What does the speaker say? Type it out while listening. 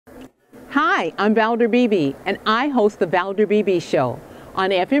Hi, I'm Valder Beebe, and I host the Valder Beebe Show on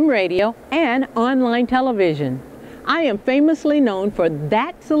FM radio and online television. I am famously known for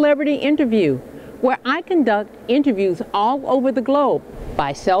That Celebrity Interview, where I conduct interviews all over the globe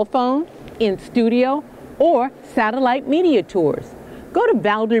by cell phone, in studio, or satellite media tours. Go to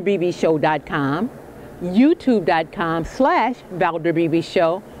valderbebeshow.com,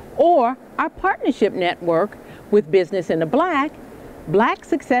 youtube.com/ValderBeebeShow, or our partnership network with Business in the Black,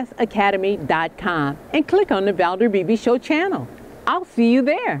 blacksuccessacademy.com, and click on the Valder Beebe Show channel. I'll see you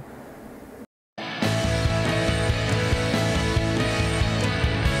there.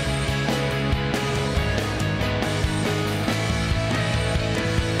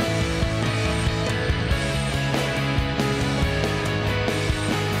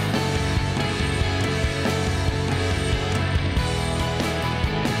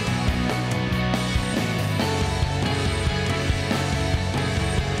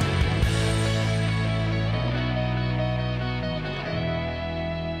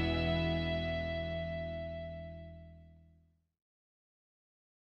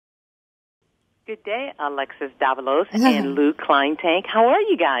 Good day, Alexis Davalos and Lou Kleintank. How are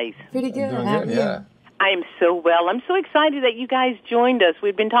you guys? Pretty good. Doing good, yeah. I am so well. I'm so excited that you guys joined us.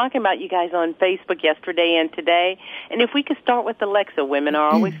 We've been talking about you guys on Facebook yesterday and today. And if we could start with Alexa, women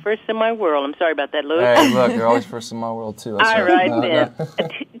are always first in my world. I'm sorry about that, Lou. Hey, look, you're always first in my world, too. That's all right, then.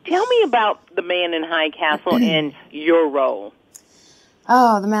 Tell me about The Man in High Castle and your role.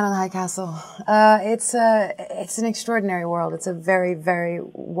 Oh, The Man in the High Castle. It's an extraordinary world. It's a very, very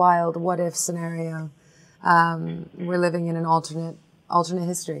wild what-if scenario. We're living in an alternate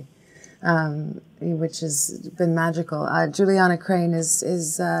history, which has been magical. Juliana Crane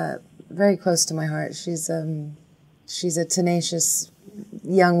is very close to my heart. She's a tenacious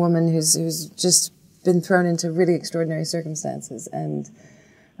young woman who's just been thrown into really extraordinary circumstances and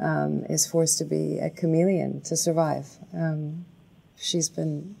is forced to be a chameleon to survive. She's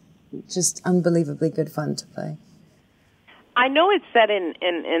been just unbelievably good fun to play. I know it's set in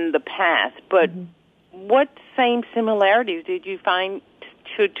the past, but what same similarities did you find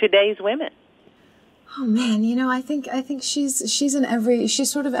to today's women? Oh man, I think she's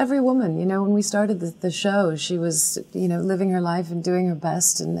sort of every woman. When we started the show, she was living her life and doing her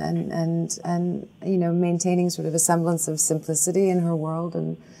best and maintaining sort of a semblance of simplicity in her world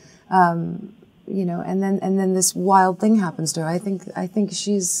and. And then this wild thing happens to her. I think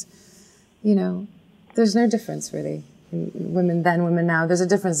she's, there's no difference really. Women then, women now. There's a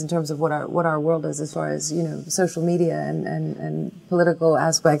difference in terms of what our world is as far as, social media and political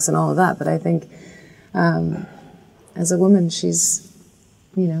aspects and all of that. But I think, as a woman, she's,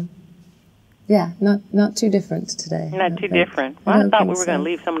 not too different today. Not too different. Well, I thought we were going to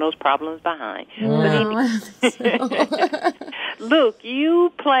leave some of those problems behind. No. Luke,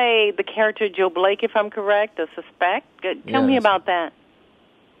 you play the character Joe Blake, if I'm correct, the suspect. Tell me about that.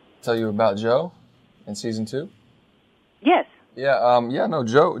 Tell you about Joe in season 2? Yes. No,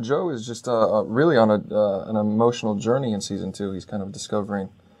 Joe is just really on an emotional journey in season 2. He's kind of discovering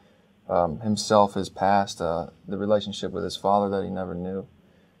himself, his past, the relationship with his father that he never knew,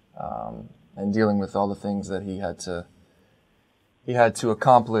 and dealing with all the things that he had to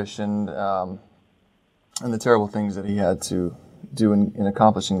accomplish and the terrible things that he had to do in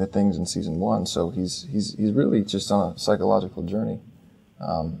accomplishing the things in season 1. So he's really just on a psychological journey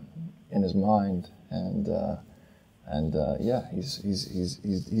in his mind, and he's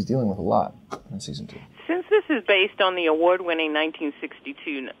dealing with a lot in season 2. Since this is based on the award-winning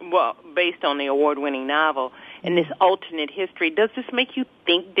 1962, based on the award-winning novel and this alternate history, does this make you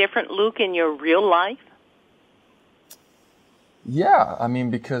think different, Luke, in your real life? Yeah, I mean,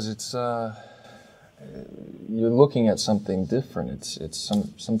 because it's you're looking at something different.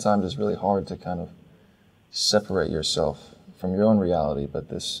 Sometimes it's really hard to kind of separate yourself from your own reality, but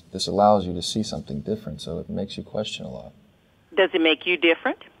this allows you to see something different, so it makes you question a lot. Does it make you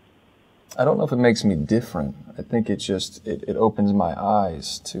different? I don't know if it makes me different. I think it opens my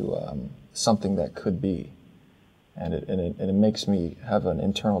eyes to something that could be, and it makes me have an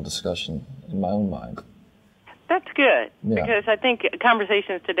internal discussion in my own mind. That's good, because I think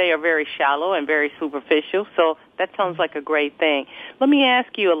conversations today are very shallow and very superficial, so that sounds like a great thing. Let me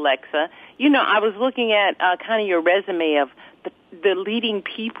ask you, Alexa, I was looking at kind of your resume of the leading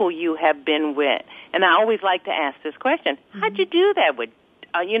people you have been with, and I always like to ask this question. How'd you do that with,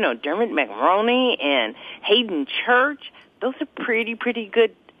 Dermot Mulroney and Hayden Church? Those are pretty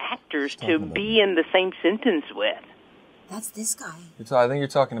good actors to be in the same sentence with. That's this guy. I think you're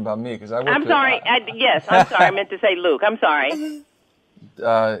talking about me because I work. I'm sorry. Yes, I'm sorry. I meant to say Luke. I'm sorry.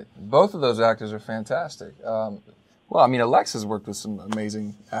 Both of those actors are fantastic. Well, I mean, Alexa's worked with some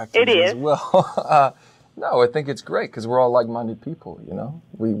amazing actors as well. No, I think it's great because we're all like-minded people, you know?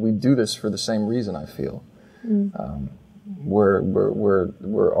 We do this for the same reason, I feel.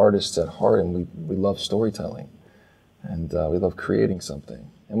 We're artists at heart, and we love storytelling, and we love creating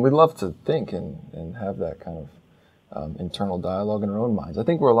something. And we love to think and have that kind of internal dialogue in our own minds. I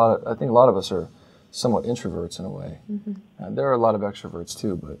think a lot of us are somewhat introverts in a way. There are a lot of extroverts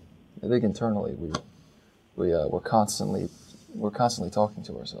too, but I think internally we're constantly talking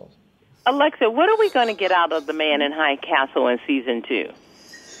to ourselves. Alexa, what are we going to get out of The Man in High Castle in season 2?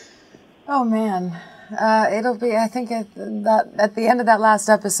 Oh man, it'll be. I think at the end of that last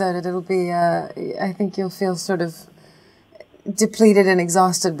episode, it'll be. I think you'll feel sort of depleted and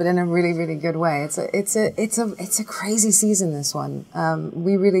exhausted, but in a really, really good way. It's a crazy season, this one.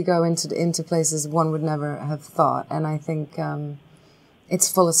 We really go into places one would never have thought, and I think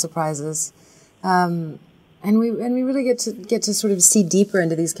it's full of surprises. And we really get to sort of see deeper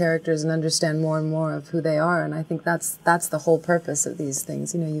into these characters and understand more and more of who they are. And I think that's the whole purpose of these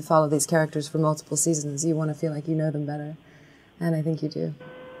things. You know, you follow these characters for multiple seasons. You want to feel like you know them better, and I think you do.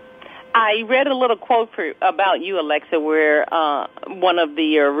 I read a little quote about you, Alexa, where one of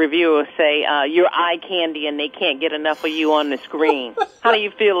the reviewers say, "You're eye candy, and they can't get enough of you on the screen." How do you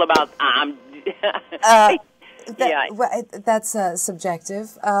feel about? That's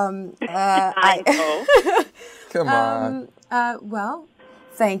subjective. I know. Come on. Well,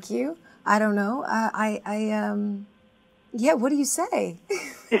 thank you. I don't know. Yeah, what do you say?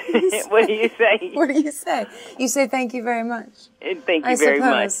 What do you say? What do you say? You say thank you very much. Thank you very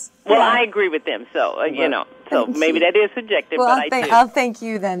much. Well, yeah. I agree with them, so, you know, so maybe that is subjective, well, but I do. I'll thank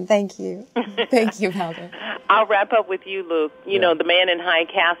you then. Thank you. Thank you, Valder. I'll wrap up with you, Luke. You know, The Man in High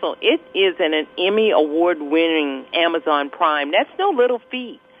Castle, it is an Emmy Award-winning Amazon Prime. That's no little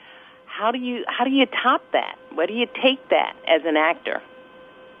feat. How do you top that? Where do you take that as an actor?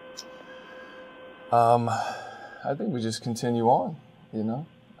 I think we just continue on, you know.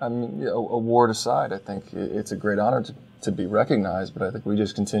 I mean, award aside, I think it's a great honor to be recognized, but I think we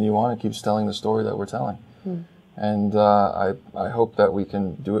just continue on and keep telling the story that we're telling. And I hope that we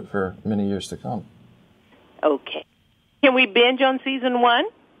can do it for many years to come. Okay. Can we binge on season 1?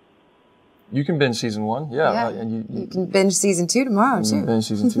 You can binge season 1, yeah. And you can binge season 2 tomorrow, too. You can binge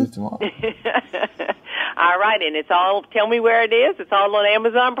season 2 tomorrow. All right, and it's all, tell me where it is. It's all on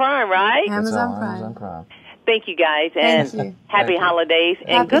Amazon Prime, right? Amazon Prime. Thank you, guys, and happy holidays,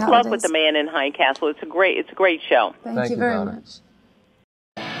 and good luck with The Man in High Castle. It's a great show. Thank you very much.